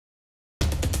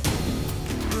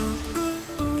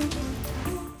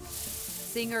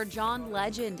Singer John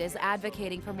Legend is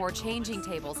advocating for more changing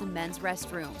tables in men's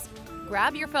restrooms.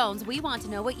 Grab your phones, we want to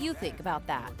know what you think about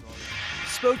that.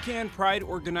 Spokane Pride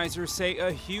organizers say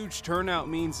a huge turnout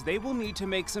means they will need to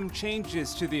make some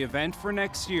changes to the event for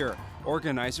next year.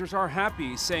 Organizers are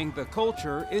happy, saying the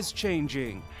culture is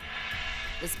changing.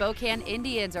 The Spokane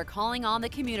Indians are calling on the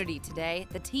community today.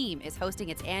 The team is hosting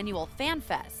its annual Fan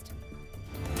Fest.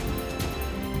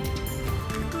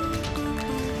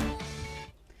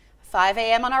 "5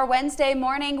 a.m. on our Wednesday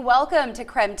morning. Welcome to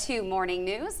KREM 2 Morning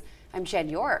News. I'm Jen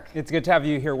York. It's good to have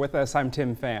you here with us. I'm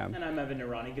Tim Pham. And I'm Evan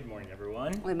Narani. Good morning,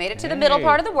 everyone. We made it to the middle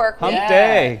part of the work week. Hump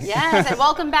day. Yes, and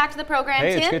welcome back to the program,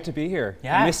 Hey, Tim. it's good to be here.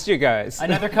 Yeah. I missed you guys.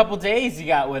 Another couple days you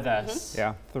got with us.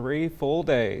 Yeah, 3 full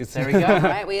days. There we go. All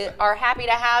right, we are happy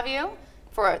to have you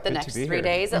for the Good next to be 3 here.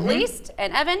 days at least.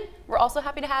 And Evan, we're also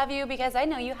happy to have you because I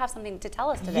know you have something to tell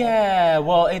us today. Yeah,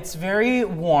 well, it's very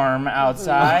warm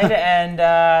outside,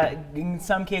 and in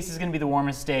some cases going to be the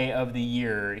warmest day of the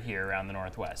year here around the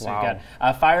Northwest. So Wow. we've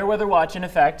got fire weather watch in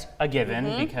effect, a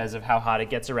given, because of how hot it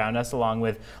gets around us, along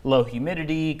with low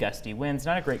humidity, gusty winds.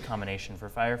 Not a great combination for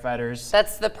firefighters.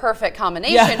 That's the perfect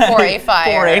combination for a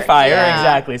fire. For a fire, Yeah.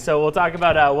 exactly. So we'll talk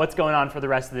about what's going on for the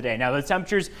rest of the day. Now, the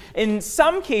temperatures in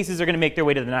some cases are going to make their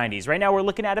way to the 90s. Right now, we're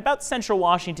looking at about central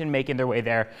Washington making their way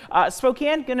there.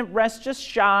 Spokane going to rest just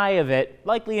shy of it,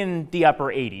 likely in the upper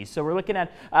 80s. So we're looking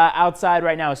at outside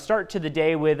right now, a start to the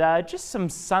day with just some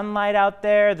sunlight out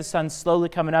there. The sun's slowly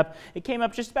coming up. It came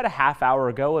up just about a half hour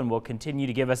ago and will continue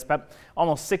to give us about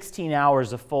almost 16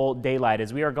 hours of full daylight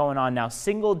as we are going on now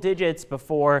single digits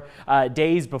before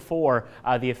days before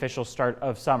the official start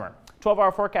of summer.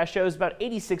 12-hour forecast shows about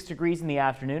 86 degrees in the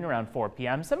afternoon around 4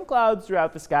 p.m. Some clouds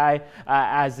throughout the sky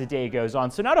as the day goes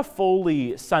on. So not a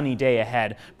fully sunny day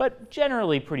ahead, but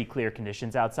generally pretty clear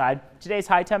conditions outside. Today's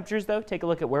high temperatures, though, take a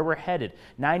look at where we're headed.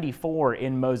 94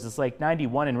 in Moses Lake,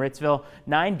 91 in Ritzville,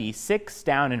 96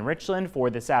 down in Richland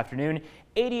for this afternoon.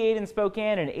 88 in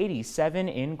Spokane and 87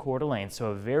 in Coeur d'Alene.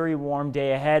 So a very warm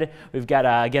day ahead. We've got,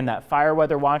 again, that fire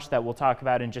weather watch that we'll talk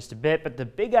about in just a bit. But the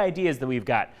big idea is that we've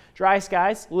got dry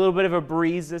skies, a little bit of a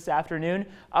breeze this afternoon.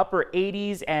 Upper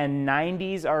 80s and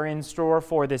 90s are in store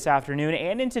for this afternoon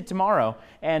and into tomorrow.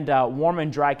 And warm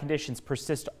and dry conditions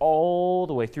persist all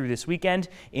the way through this weekend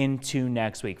into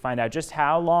next week. Find out just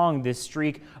how long this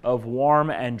streak of warm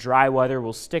and dry weather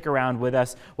will stick around with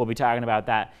us. We'll be talking about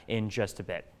that in just a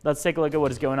bit. Let's take a look at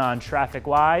what is going on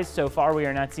traffic-wise. So far, we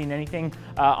are not seeing anything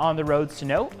on the roads to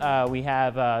note. We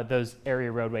have those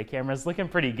area roadway cameras looking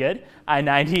pretty good.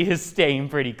 I-90 is staying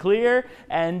pretty clear.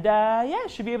 And yeah,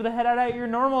 should be able to head out at your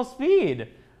normal speed.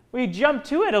 We jumped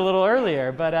to it a little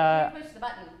earlier, but... Push the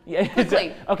button. Yeah,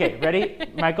 Quickly. Okay, ready,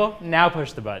 Michael? Now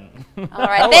push the button. All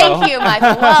right, thank you,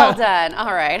 Michael. Well done.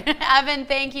 All right. Evan,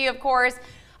 thank you, of course.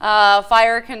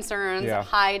 Fire concerns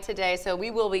high today, so we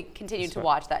will be continue to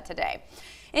watch that today.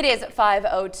 It is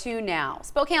 5:02 now.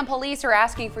 Spokane police are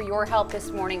asking for your help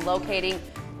this morning locating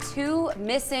 2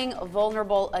 missing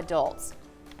vulnerable adults.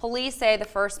 Police say the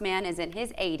first man is in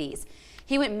his 80s.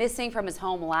 He went missing from his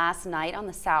home last night on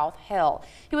the South Hill.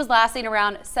 He was last seen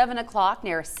around 7 o'clock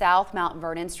near South Mount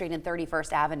Vernon Street and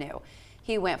 31st Avenue.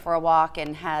 He went for a walk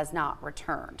and has not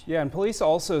returned. Yeah, and police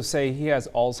also say he has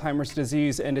Alzheimer's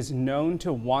disease and is known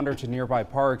to wander to nearby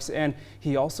parks, and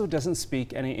he also doesn't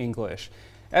speak any English.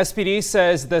 SPD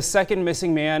says the second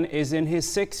missing man is in his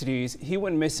 60s. He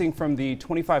went missing from the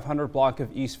 2500 block of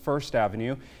East 1st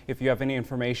Avenue. If you have any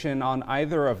information on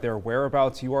either of their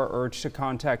whereabouts, you are urged to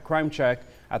contact Crime Check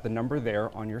at the number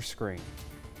there on your screen.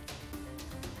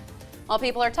 While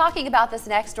people are talking about this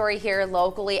next story here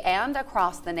locally and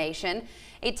across the nation,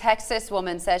 a Texas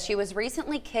woman says she was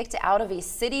recently kicked out of a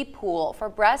city pool for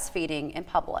breastfeeding in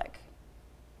public.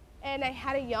 And I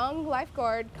had a young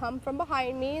lifeguard come from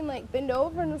behind me and like bend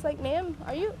over and was like, "Ma'am,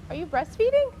 are you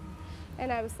breastfeeding?"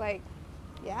 And I was like,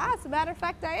 "Yeah, as a matter of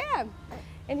fact, I am."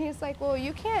 And he was like, "Well,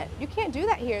 you can't do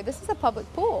that here. This is a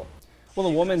public pool." Well,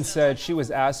 the woman said she was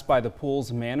asked by the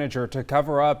pool's manager to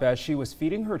cover up as she was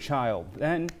feeding her child.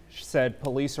 Then she said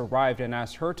police arrived and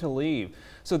asked her to leave.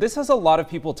 So this has a lot of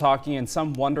people talking, and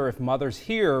some wonder if mothers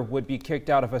here would be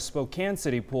kicked out of a Spokane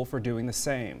City pool for doing the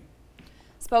same.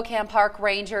 Spokane Park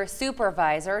Ranger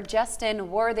Supervisor Justin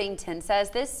Worthington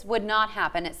says this would not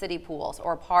happen at city pools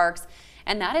or parks,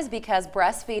 and that is because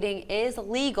breastfeeding is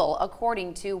legal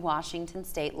according to Washington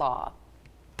state law.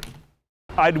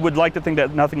 I would like to think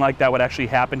that nothing like that would actually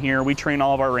happen here. We train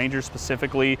all of our rangers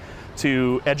specifically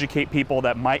to educate people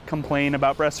that might complain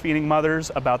about breastfeeding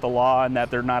mothers about the law and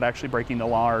that they're not actually breaking the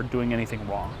law or doing anything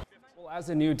wrong. As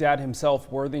a new dad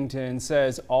himself, Worthington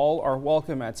says all are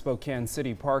welcome at Spokane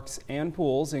City parks and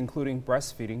pools, including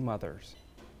breastfeeding mothers.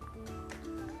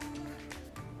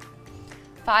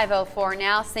 5:04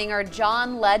 now. Singer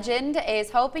John Legend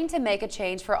is hoping to make a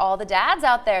change for all the dads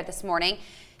out there this morning.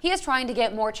 He is trying to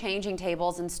get more changing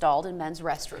tables installed in men's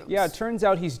restrooms. Yeah, it turns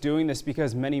out he's doing this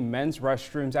because many men's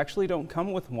restrooms actually don't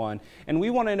come with one. And we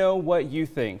want to know what you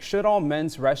think. Should all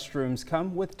men's restrooms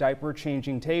come with diaper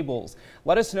changing tables?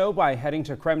 Let us know by heading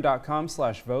to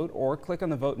KREM.com/vote or click on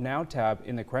the Vote Now tab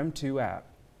in the KREM 2 app.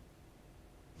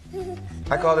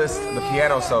 I call this the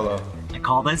piano solo. I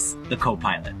call this the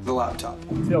co-pilot. The laptop.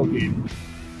 Tailgate.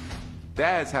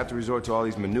 Dads have to resort to all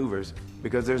these maneuvers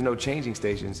because there's no changing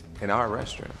stations in our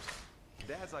restrooms.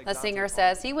 The singer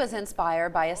says he was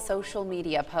inspired by a social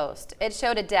media post. It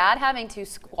showed a dad having to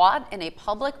squat in a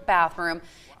public bathroom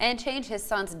and change his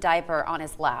son's diaper on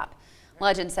his lap.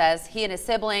 Legend says he and his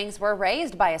siblings were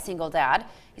raised by a single dad.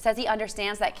 He says he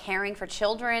understands that caring for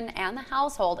children and the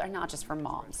household are not just for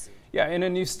moms. Yeah, in a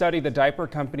new study, the diaper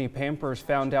company Pampers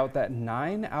found out that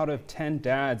 9 out of 10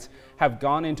 dads have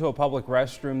gone into a public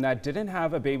restroom that didn't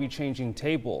have a baby changing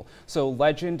table. So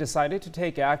Legend decided to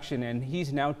take action, and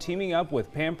he's now teaming up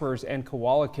with Pampers and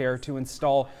Koala Care to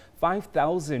install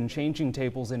 5,000 changing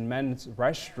tables in men's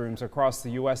restrooms across the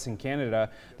U.S. and Canada.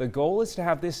 The goal is to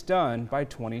have this done by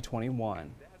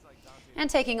 2021. And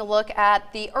taking a look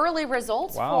at the early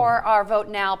results for our Vote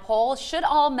Now poll, should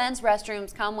all men's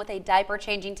restrooms come with a diaper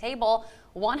changing table?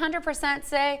 100%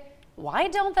 say, why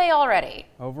don't they already?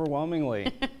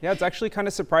 Overwhelmingly. Yeah, it's actually kind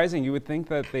of surprising. You would think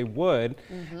that they would,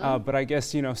 but I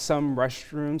guess, you know, some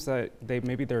restrooms that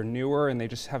maybe they're newer and they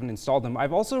just haven't installed them.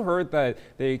 I've also heard that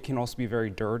they can also be very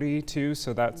dirty too,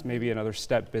 so that's maybe another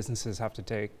step businesses have to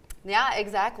take. Yeah,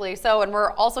 exactly. So, and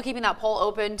we're also keeping that poll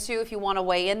open too. If you want to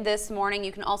weigh in this morning,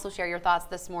 you can also share your thoughts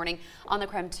this morning on the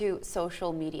KREM 2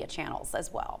 social media channels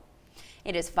as well.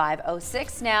 It is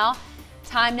 5:06 now.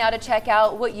 Time now to check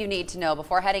out what you need to know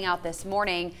before heading out this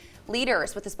morning.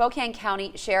 Leaders with the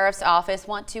Spokane-County Sheriff's Office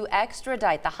want to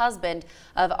extradite the husband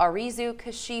of Arizu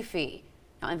Kashifi.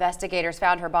 Now, investigators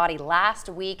found her body last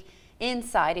week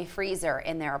inside a freezer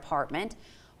in their apartment.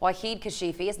 Wahid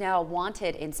Kashifi is now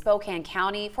wanted in Spokane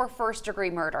County for first-degree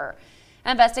murder.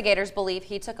 Investigators believe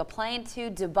he took a plane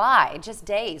to Dubai just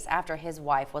days after his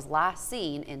wife was last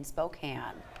seen in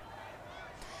Spokane.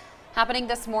 Happening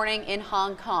this morning in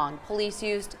Hong Kong, police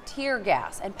used tear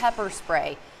gas and pepper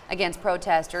spray against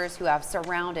protesters who have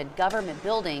surrounded government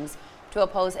buildings to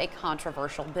oppose a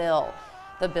controversial bill.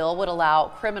 The bill would allow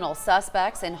criminal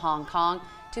suspects in Hong Kong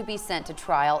to be sent to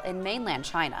trial in mainland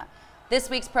China. This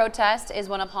week's protest is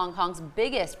one of Hong Kong's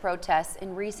biggest protests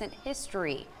in recent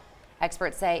history.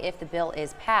 Experts say if the bill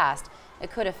is passed,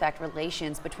 it could affect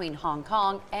relations between Hong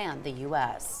Kong and the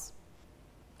U.S.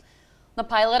 The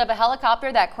pilot of a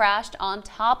helicopter that crashed on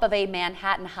top of a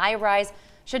Manhattan high-rise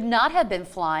should not have been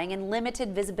flying in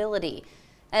limited visibility.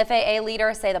 FAA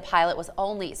leaders say the pilot was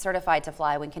only certified to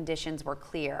fly when conditions were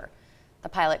clear. The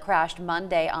pilot crashed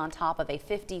Monday on top of a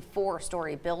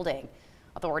 54-story building.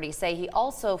 Authorities say he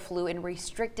also flew in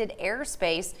restricted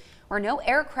airspace where no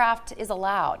aircraft is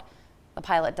allowed. The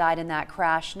pilot died in that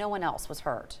crash. No one else was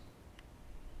hurt.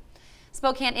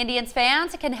 Spokane Indians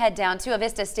fans can head down to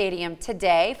Avista Stadium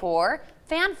today for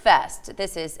Fan Fest.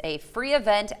 This is a free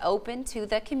event open to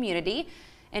the community.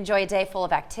 Enjoy a day full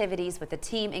of activities with the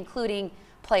team, including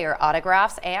player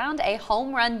autographs and a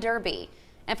home run derby.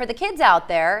 And for the kids out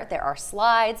there, there are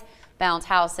slides, bounce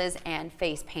houses, and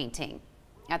face painting.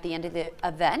 At the end of the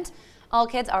event, all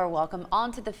kids are welcome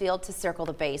onto the field to circle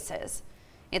the bases.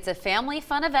 It's a family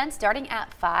fun event starting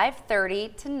at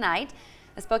 5:30 tonight.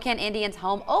 The Spokane Indians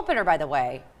home opener, by the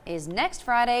way, is next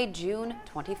Friday, June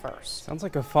 21st. Sounds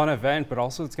like a fun event, but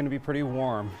also it's going to be pretty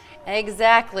warm.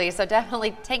 Exactly. So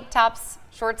definitely tank tops,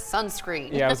 shorts,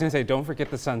 sunscreen. Yeah, I was going to say, don't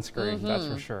forget the sunscreen. That's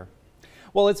for sure.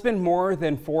 Well, it's been more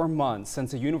than 4 months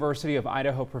since a University of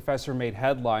Idaho professor made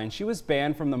headlines. She was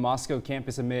banned from the Moscow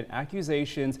campus amid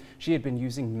accusations she had been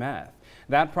using meth.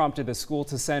 That prompted the school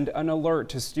to send an alert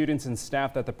to students and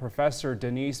staff that the professor,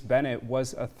 Denise Bennett,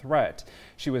 was a threat.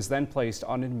 She was then placed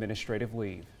on administrative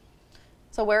leave.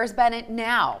 So where's Bennett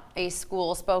now? A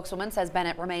school spokeswoman says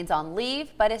Bennett remains on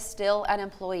leave, but is still an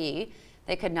employee.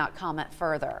 They could not comment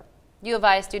further. U of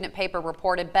I student paper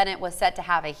reported Bennett was set to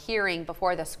have a hearing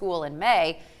before the school in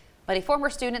May, but a former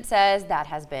student says that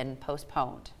has been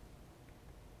postponed.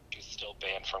 She's still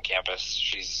banned from campus.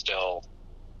 She's still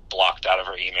blocked out of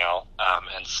her email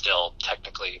and still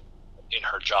technically in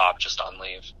her job, just on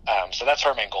leave. So that's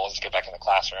her main goal, is to get back in the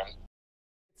classroom.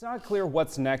 It's not clear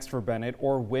what's next for Bennett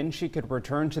or when she could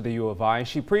return to the U of I.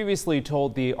 She previously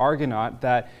told the Argonaut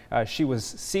that she was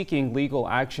seeking legal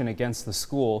action against the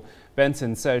school.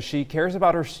 Benson says she cares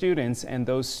about her students, and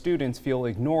those students feel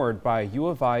ignored by U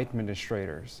of I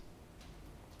administrators.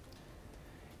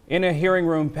 In a hearing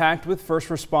room packed with first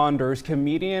responders,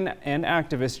 comedian and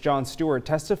activist Jon Stewart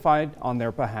testified on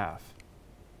their behalf.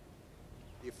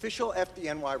 The official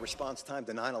FDNY response time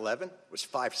to 9/11 was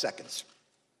 5 seconds.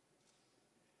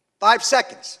 5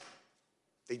 seconds.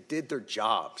 They did their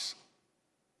jobs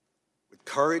with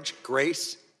courage,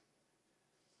 grace,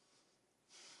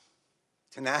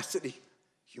 tenacity,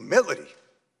 humility.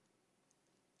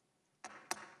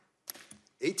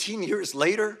 18 years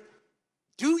later,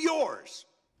 do yours.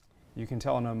 You can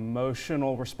tell an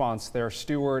emotional response there.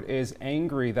 Stewart is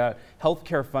angry that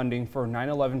healthcare funding for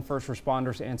 9/11 first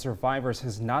responders and survivors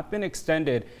has not been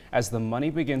extended as the money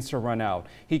begins to run out.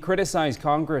 He criticized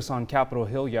Congress on Capitol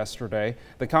Hill yesterday.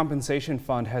 The compensation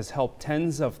fund has helped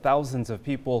tens of thousands of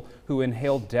people who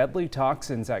inhaled deadly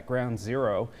toxins at Ground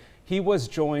Zero. He was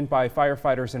joined by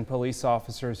firefighters and police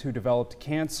officers who developed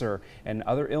cancer and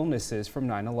other illnesses from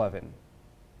 9/11.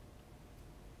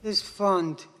 This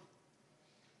fund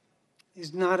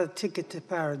is not a ticket to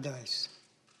paradise.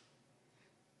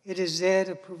 It is there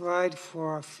to provide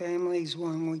for our families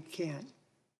when we can't.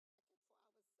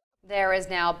 There is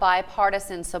now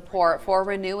bipartisan support for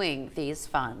renewing these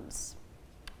funds.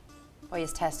 Boy,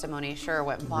 his testimony sure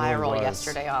went viral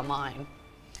yesterday online.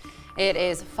 It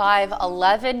is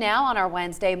 5:11 now on our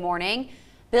Wednesday morning.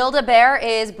 Build-A-Bear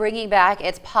is bringing back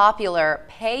its popular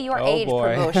Pay Your Age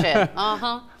promotion.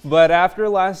 But after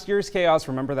last year's chaos,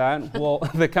 remember that? Well,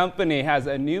 the company has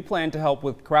a new plan to help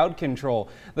with crowd control.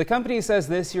 The company says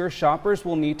this year shoppers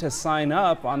will need to sign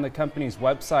up on the company's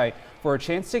website for a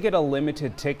chance to get a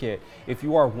limited ticket. If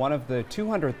you are one of the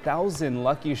 200,000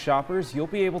 lucky shoppers, you'll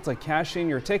be able to cash in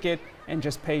your ticket and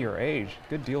just pay your age.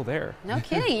 Good deal there. No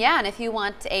kidding, yeah. And if you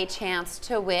want a chance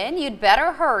to win, you'd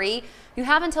better hurry. You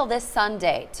have until this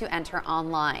Sunday to enter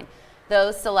online.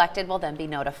 Those selected will then be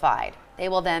notified. They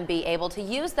will then be able to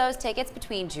use those tickets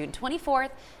between June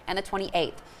 24th and the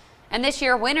 28th. And this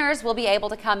year, winners will be able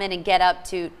to come in and get up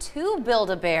to 2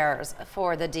 Build-A-Bears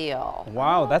for the deal.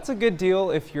 Wow, that's a good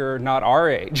deal if you're not our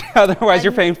age. Otherwise,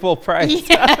 you're paying full price.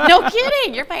 Yeah, no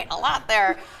kidding. You're paying a lot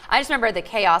there. I just remember the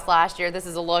chaos last year. This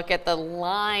is a look at the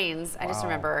lines. I just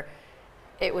remember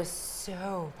it was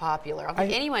so popular. I don't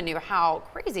think anyone knew how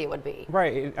crazy it would be.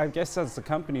 Right. I guess as a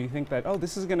company, you think that, oh,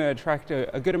 this is going to attract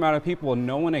a good amount of people.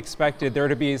 No one expected there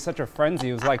to be such a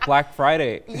frenzy. It was like Black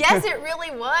Friday. Yes, it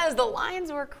really was. The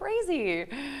lines were crazy.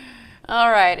 All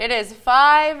right. It is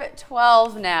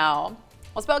 5:12 now.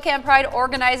 Well, Spokane Pride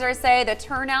organizers say the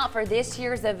turnout for this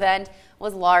year's event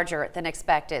was larger than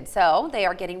expected, so they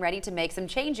are getting ready to make some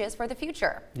changes for the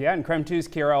future. Yeah, and KREM 2's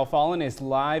KRL Fallon is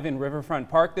live in Riverfront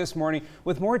Park this morning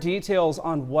with more details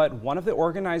on what one of the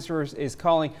organizers is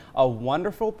calling a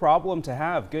wonderful problem to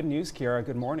have. Good news, Kira.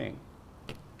 Good morning.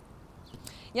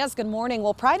 Yes, good morning.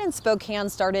 Well, Pride in Spokane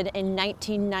started in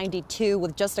 1992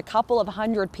 with just a couple of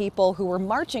hundred people who were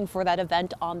marching for that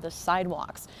event on the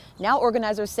sidewalks. Now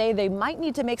organizers say they might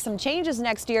need to make some changes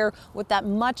next year with that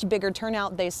much bigger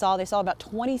turnout they saw. They saw about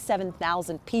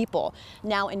 27,000 people.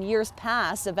 Now, in years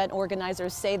past, event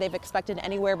organizers say they've expected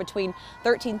anywhere between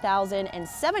 13,000 and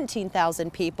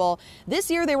 17,000 people.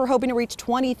 This year, they were hoping to reach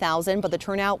 20,000, but the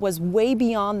turnout was way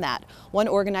beyond that. One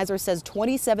organizer says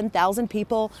 27,000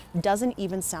 people doesn't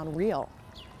even sound real.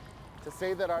 To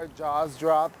say that our jaws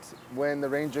dropped when the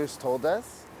Rangers told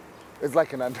us is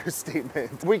like an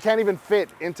understatement. We can't even fit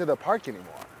into the park anymore.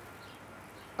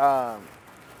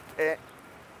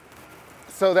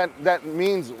 So that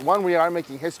means, one, we are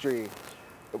making history,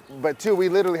 but two, we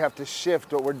literally have to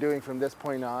shift what we're doing from this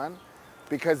point on,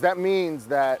 because that means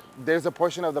that there's a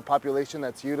portion of the population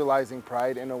that's utilizing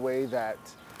Pride in a way that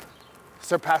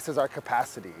surpasses our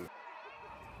capacity.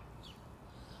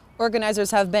 Organizers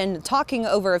have been talking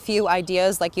over a few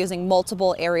ideas like using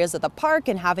multiple areas of the park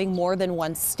and having more than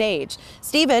one stage.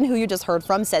 Stephen, who you just heard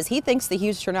from, says he thinks the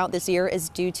huge turnout this year is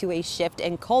due to a shift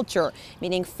in culture,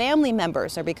 meaning family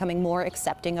members are becoming more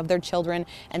accepting of their children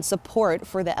and support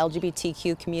for the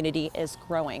LGBTQ community is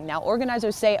growing. Now,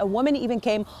 organizers say a woman even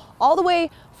came all the way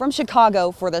from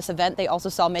Chicago for this event. They also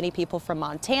saw many people from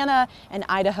Montana and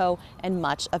Idaho and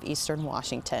much of eastern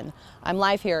Washington. I'm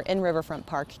live here in Riverfront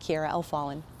Park. Kiara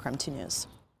Fallon, KREM 2 News.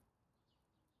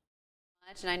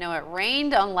 And I know it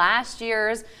rained on last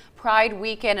year's Pride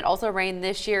weekend. It also rained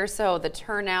this year, so the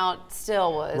turnout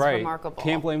still was remarkable.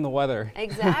 Can't blame the weather.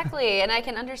 Exactly, and I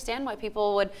can understand why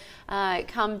people would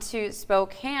come to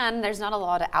Spokane. There's not a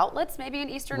lot of outlets maybe in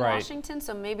eastern Washington,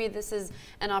 so maybe this is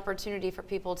an opportunity for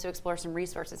people to explore some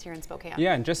resources here in Spokane.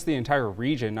 Yeah, and just the entire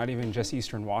region, not even just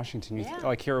eastern Washington.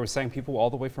 Like Kira was saying, people all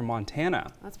the way from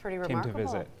Montana That's pretty remarkable. came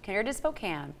to visit. Here to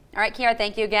Spokane. All right, Kira,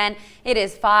 thank you again. It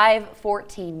is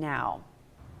 5:14 now.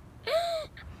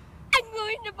 I'm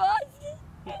going to Boston.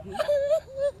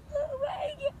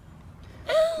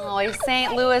 Oh, a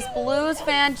St. Louis Blues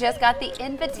fan just got the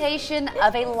invitation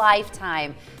of a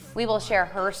lifetime. We will share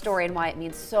her story and why it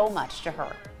means so much to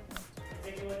her.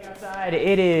 Take a look outside.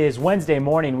 It is Wednesday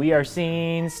morning. We are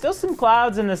seeing still some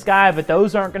clouds in the sky, but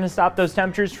those aren't going to stop those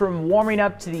temperatures from warming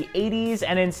up to the 80s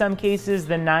and in some cases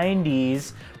the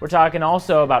 90s. We're talking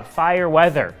also about fire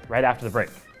weather right after the break.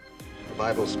 The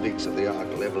Bible speaks of the ark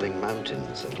leveling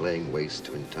mountains and laying waste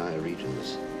to entire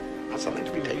regions. Not something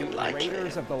to be taken lightly.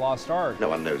 Raiders of the Lost Ark. No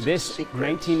one knows this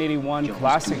 1981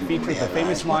 classic featured the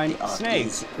famous line,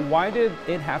 "Snakes. Why did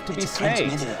it have to be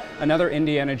snakes?" Another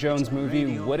Indiana Jones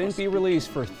movie wouldn't be released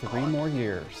for 3 more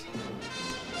years.